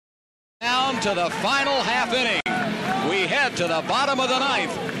into the final half inning. We head to the bottom of the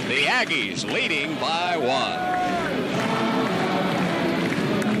ninth. The Aggies leading by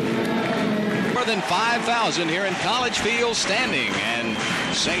 1. More than 5,000 here in College Field standing and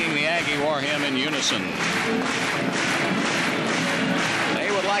singing the Aggie War Hymn in unison.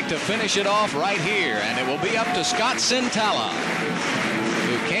 They would like to finish it off right here, and it will be up to Scott Sintala,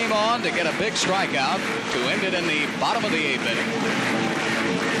 who came on to get a big strikeout to end it in the bottom of the 8th inning.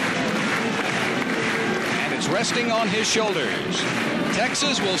 And it's resting on his shoulders.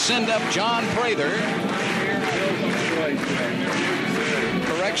 Texas will send up John Prather.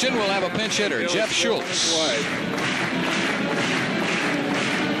 Correction, we'll have a pinch hitter, Jeff Schultz.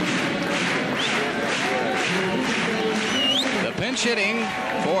 The pinch hitting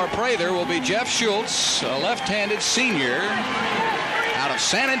for Prather will be Jeff Schultz, a left-handed senior out of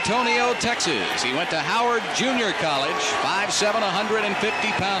San Antonio, Texas. He went to Howard Junior College, 5'7",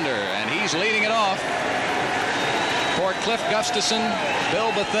 150-pounder, and he's leading it off for Cliff Gustafson,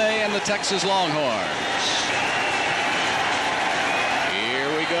 Bill Bethay, and the Texas Longhorns. Here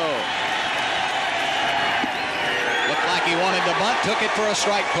we go. Looked like he wanted to bunt, took it for a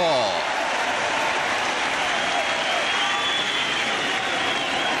strike call.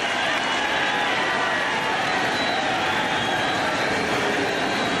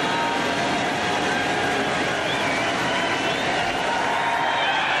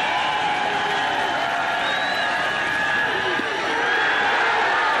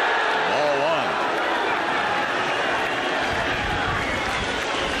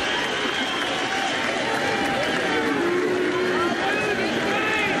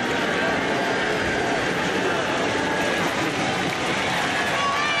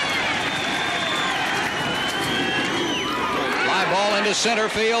 Center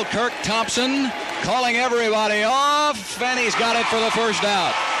field, Kirk Thompson calling everybody off, and he's got it for the first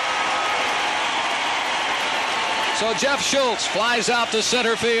out. So Jeff Schultz flies out to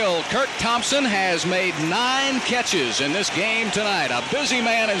center field. Kirk Thompson has made 9 catches in this game tonight. A busy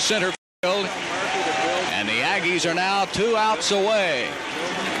man in center field. And the Aggies are now 2 outs away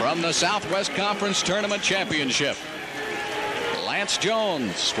from the Southwest Conference Tournament Championship. Lance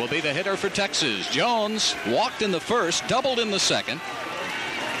Jones will be the hitter for Texas. Jones walked in the first, doubled in the second,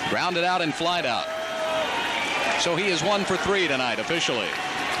 grounded out and flied out. So he is 1 for 3 tonight officially.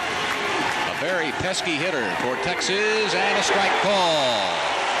 A very pesky hitter for Texas, and a strike call.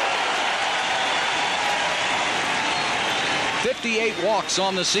 58 walks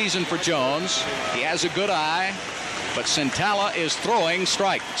on the season for Jones. He has a good eye, but Sintala is throwing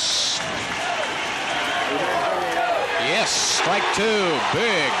strikes. Yes, strike 2,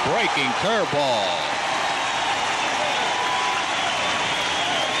 big breaking curveball.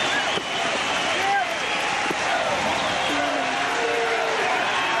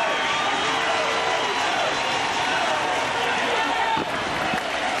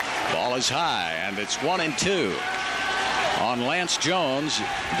 Ball is high, and it's 1-2. On Lance Jones,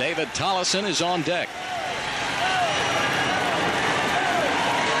 David Tollison is on deck.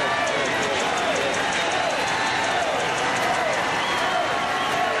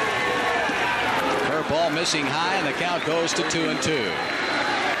 Ball missing high, and the count goes to 2-2.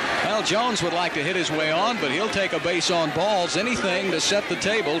 Well, Jones would like to hit his way on, but he'll take a base on balls, anything to set the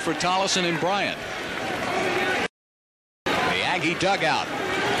table for Tollison and Bryant. The Aggie dugout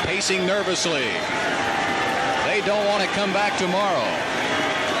pacing nervously. They don't want to come back tomorrow.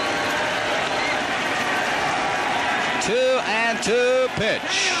 2-2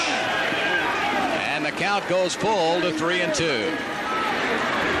 pitch. And the count goes full to 3-2.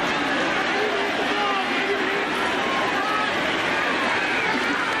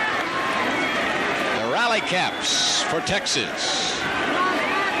 Rally caps for Texas.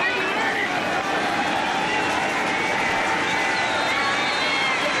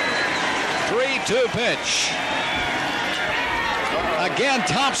 Two pitch. Again,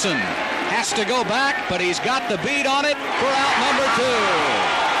 Thompson has to go back, but he's got the beat on it for out number 2.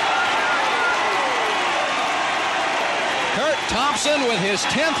 Kurt Thompson with his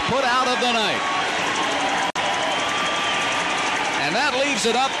 10th put out of the night. And that leaves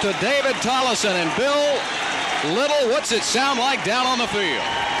it up to David Tollison. And Bill Little, what's it sound like down on the field?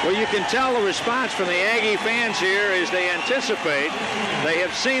 Well, you can tell the response from the Aggie fans here as they anticipate. They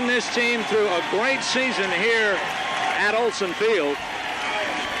have seen this team through a great season here at Olsen Field.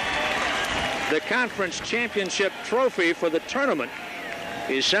 The conference championship trophy for the tournament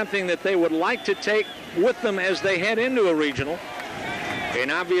is something that they would like to take with them as they head into a regional.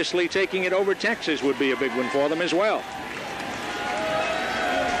 And obviously taking it over Texas would be a big one for them as well.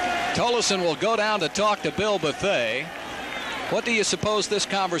 Tollison will go down to talk to Bill Bethay. What do you suppose this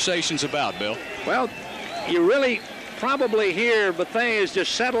conversation's about, Bill? Well, you really probably hear Bethea is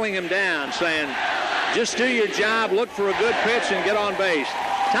just settling him down, saying, just do your job, look for a good pitch, and get on base.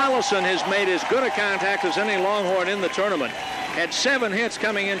 Tollefson has made as good a contact as any Longhorn in the tournament. Had 7 hits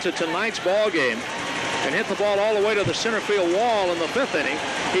coming into tonight's ball game and hit the ball all the way to the center field wall in the 5th inning.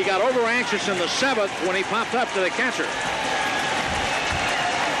 He got over anxious in the 7th when he popped up to the catcher.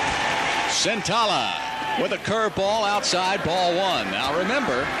 Sintala with a curveball outside, ball 1. Now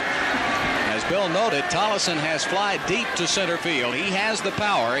remember, as Bill noted, Tollefson has fly deep to center field. He has the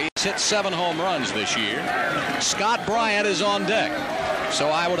power. He's hit 7 home runs this year. Scott Bryant is on deck. So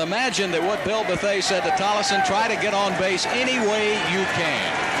I would imagine that what Bill Bethea said to Tollefson, try to get on base any way you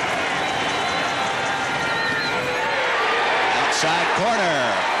can. Outside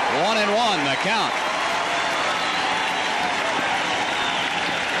corner, 1-1 the count.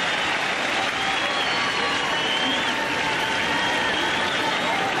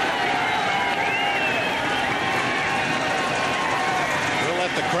 We'll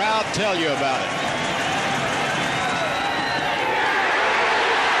let the crowd tell you about it.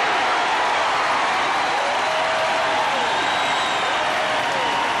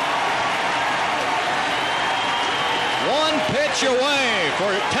 Pitch away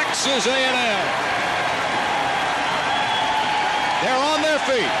for Texas A&M. They're on their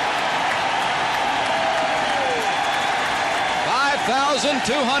feet.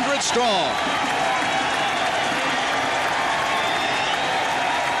 5,200 strong.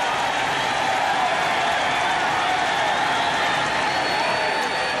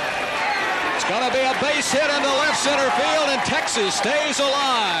 It's going to be a base hit into left center field, and Texas stays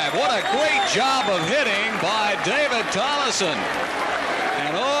alive. What a great job of hitting by David Tollefson.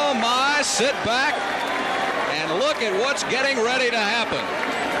 And oh my, sit back and look at what's getting ready to happen.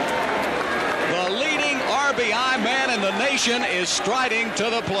 The leading RBI man in the nation is striding to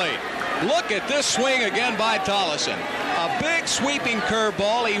the plate. Look at this swing again by Tollefson. A big sweeping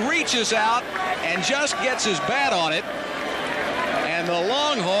curveball. He reaches out and just gets his bat on it. And the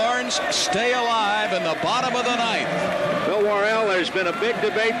Longhorns stay alive in the bottom of the 9th. Bill Worrell, there's been a big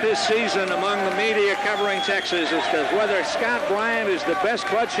debate this season among the media covering Texas as to whether Scott Bryant is the best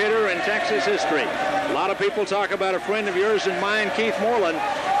clutch hitter in Texas history. A lot of people talk about a friend of yours and mine, Keith Moreland.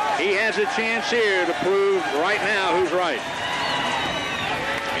 He has a chance here to prove right now who's right.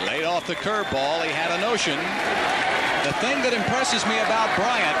 He laid off the curveball. He had a notion. The thing that impresses me about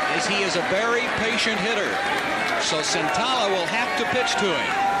Bryant is he is a very patient hitter. So Sintala will have to pitch to him.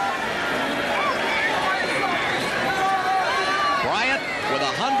 Bryant with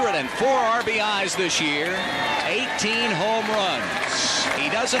 104 RBIs this year, 18 home runs. He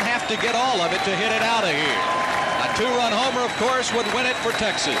doesn't have to get all of it to hit it out of here. A 2-run homer, of course, would win it for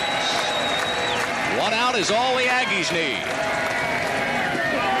Texas. 1 out is all the Aggies need.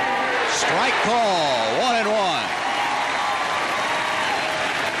 Strike call, 1-1.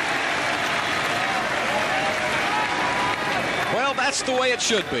 Well, that's the way it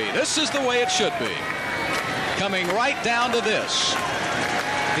should be. This is the way it should be. Coming right down to this.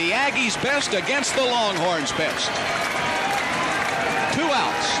 The Aggies' best against the Longhorns' best. 2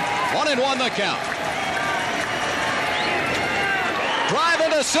 outs. 1-1 the count. Drive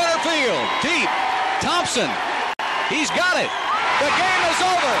into center field. Deep. Thompson. He's got it. The game is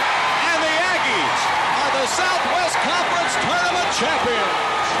over. And the Aggies are the Southwest Conference Tournament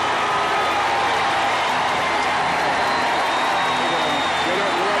champions.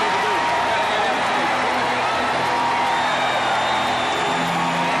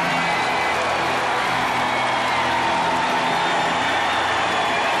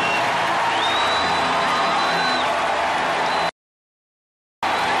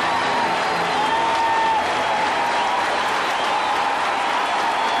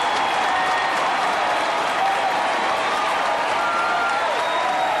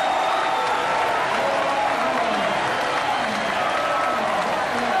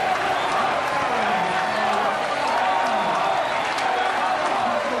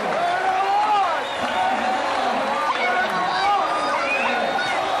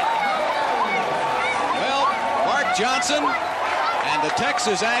 Johnson and the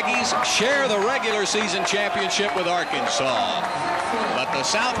Texas Aggies share the regular season championship with Arkansas. But the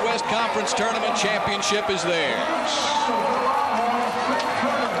Southwest Conference Tournament championship is theirs.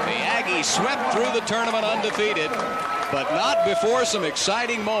 The Aggies swept through the tournament undefeated, but not before some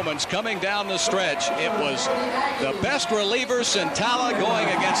exciting moments coming down the stretch. It was the best reliever, Sintala, going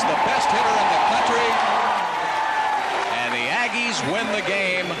against the best hitter in the country. And the Aggies win the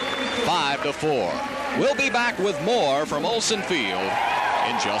game 5-4. We'll be back with more from Olsen Field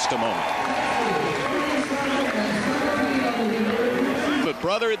in just a moment.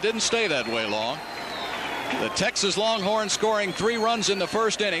 brother, it didn't stay that way long. The Texas Longhorns scoring 3 runs in the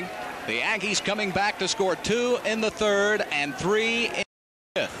first inning. The Aggies coming back to score 2 in the third and 3 in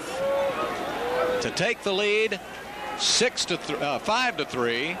the fifth to take the lead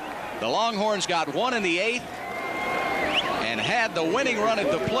 5-3. The Longhorns got 1 in the 8th and had the winning run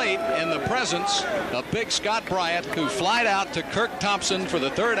at the plate in the presence of big Scott Bryant, who flied out to Kirk Thompson for the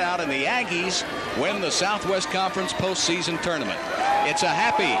 3rd out, and the Aggies win the Southwest Conference postseason tournament. It's a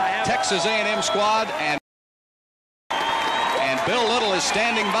happy Texas A&M squad, and Bill Little is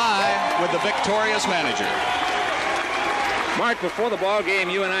standing by with the victorious manager. Mark, before the ball game,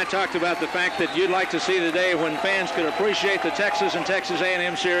 you and I talked about the fact that you'd like to see the day when fans could appreciate the Texas and Texas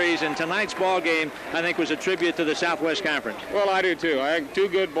A&M series, and tonight's ball game, I think, was a tribute to the Southwest Conference. Well, I do too. I think 2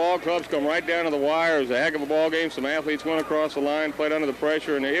 good ball clubs come right down to the wire. It was a heck of a ball game. Some athletes went across the line, played under the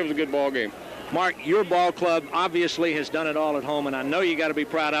pressure, and it was a good ball game. Mark, your ball club obviously has done it all at home, and I know you got to be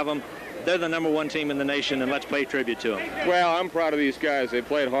proud of them. They're the #1 team in the nation, and let's pay tribute to them. Well, I'm proud of these guys. They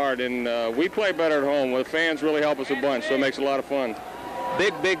played hard, and we play better at home. The fans really help us a bunch, so it makes it a lot of fun.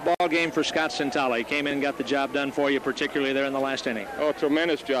 Big ball game for Scott Centala. He came in and got the job done for you, particularly there in the last inning. Oh,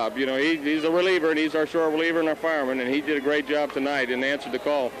 tremendous job. You know, he's a reliever, and he's our short reliever and our fireman, and he did a great job tonight and answered the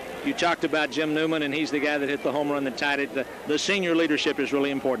call. You talked about Jim Newman, and he's the guy that hit the home run that tied it. The senior leadership is really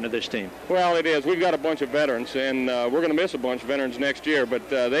important to this team. Well, it is. We've got a bunch of veterans, and we're going to miss a bunch of veterans next year, but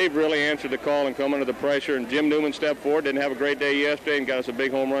they've really answered the call and come under the pressure, and Jim Newman stepped forward, didn't have a great day yesterday, and got us a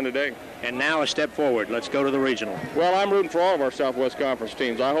big home run today. And now a step forward. Let's go to the regional. Well, I'm rooting for all of our Southwest Conference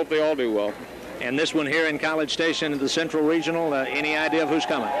teams. I hope they all do well. And this one here in College Station, the Central Regional, any idea of who's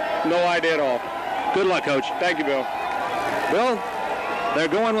coming? No idea at all. Good luck, Coach. Thank you, Bill. Well, they're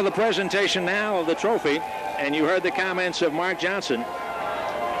going with a presentation now of the trophy, and you heard the comments of Mark Johnson.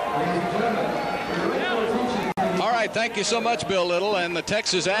 All right, thank you so much, Bill Little. And the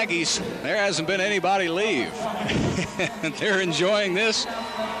Texas Aggies, there hasn't been anybody leave. They're enjoying this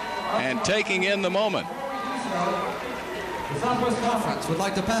and taking in the moment. The Southwest Conference would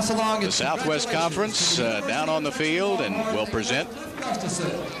like to pass along the Southwest Conference down on the field and will present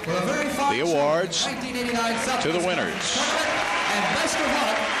the awards to the winners.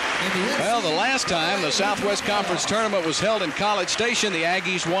 Well, the last time the Southwest Conference tournament was held in College Station, the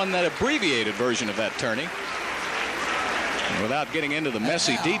Aggies won that abbreviated version of that tourney. And without getting into the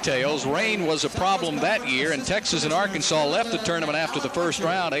messy details, rain was a problem that year, and Texas and Arkansas left the tournament after the first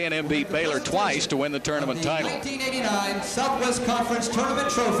round. A&M beat Baylor twice to win the tournament title. 1989 Southwest Conference Tournament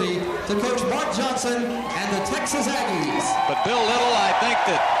Trophy to Coach Mark Johnson and the Texas Aggies. But Bill Little, I think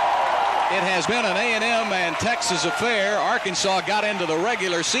that it has been an A&M and Texas affair. Arkansas got into the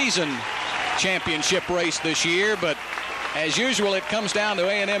regular season championship race this year, but as usual, it comes down to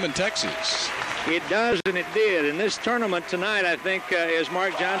A&M and Texas. It does, and it did. In this tournament tonight, I think, as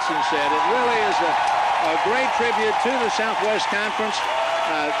Mark Johnson said, it really is a great tribute to the Southwest Conference.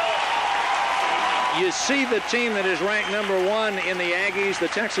 You see the team that is ranked #1 in the Aggies, the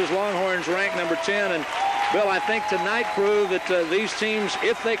Texas Longhorns ranked #10, and Bill, I think tonight proved that these teams,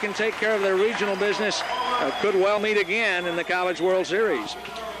 if they can take care of their regional business, could well meet again in the College World Series.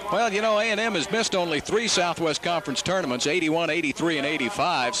 Well, you know, A&M has missed only 3 Southwest Conference tournaments, 81, 83, and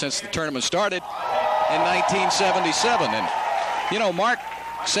 85, since the tournament started in 1977. And, you know, Mark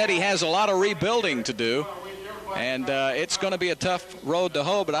said he has a lot of rebuilding to do, and it's going to be a tough road to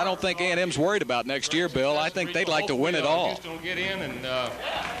hoe, but I don't think A&M's worried about next year, Bill. I think they'd like to win it all. Just don't get in, and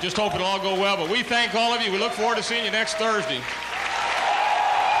just hope it'll all go well. But we thank all of you. We look forward to seeing you next Thursday.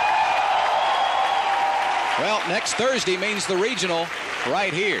 Well, next Thursday means the regional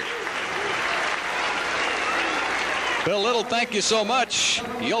right here. Bill Little, thank you so much.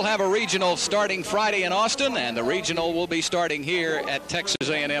 You'll have a regional starting Friday in Austin, and the regional will be starting here at Texas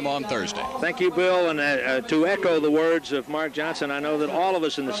A&M on Thursday. Thank you, Bill. And to echo the words of Mark Johnson, I know that all of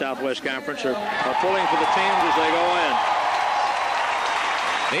us in the Southwest Conference are pulling for the teams as they go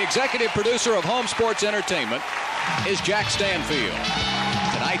in. The executive producer of Home Sports Entertainment is Jack Stanfield.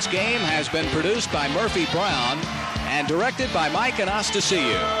 Tonight's game has been produced by Murphy Brown and directed by Mike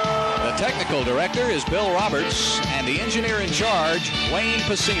Anastasiou. The technical director is Bill Roberts, and the engineer in charge, Wayne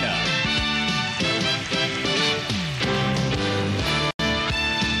Pacina.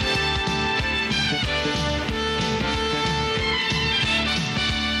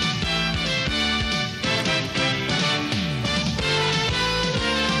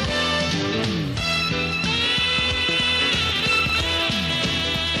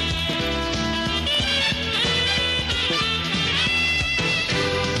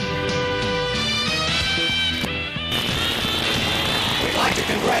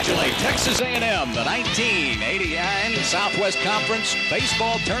 Congratulate Texas A&M, the 1989 Southwest Conference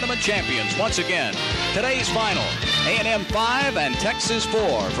Baseball Tournament champions once again. Today's final, A&M 5 and Texas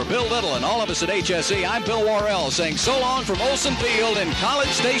 4. For Bill Little and all of us at HSE, I'm Bill Worrell saying so long from Olson Field in College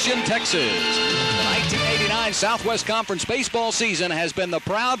Station, Texas. The 1989 Southwest Conference baseball season has been the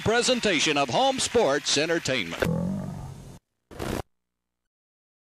proud presentation of Home Sports Entertainment.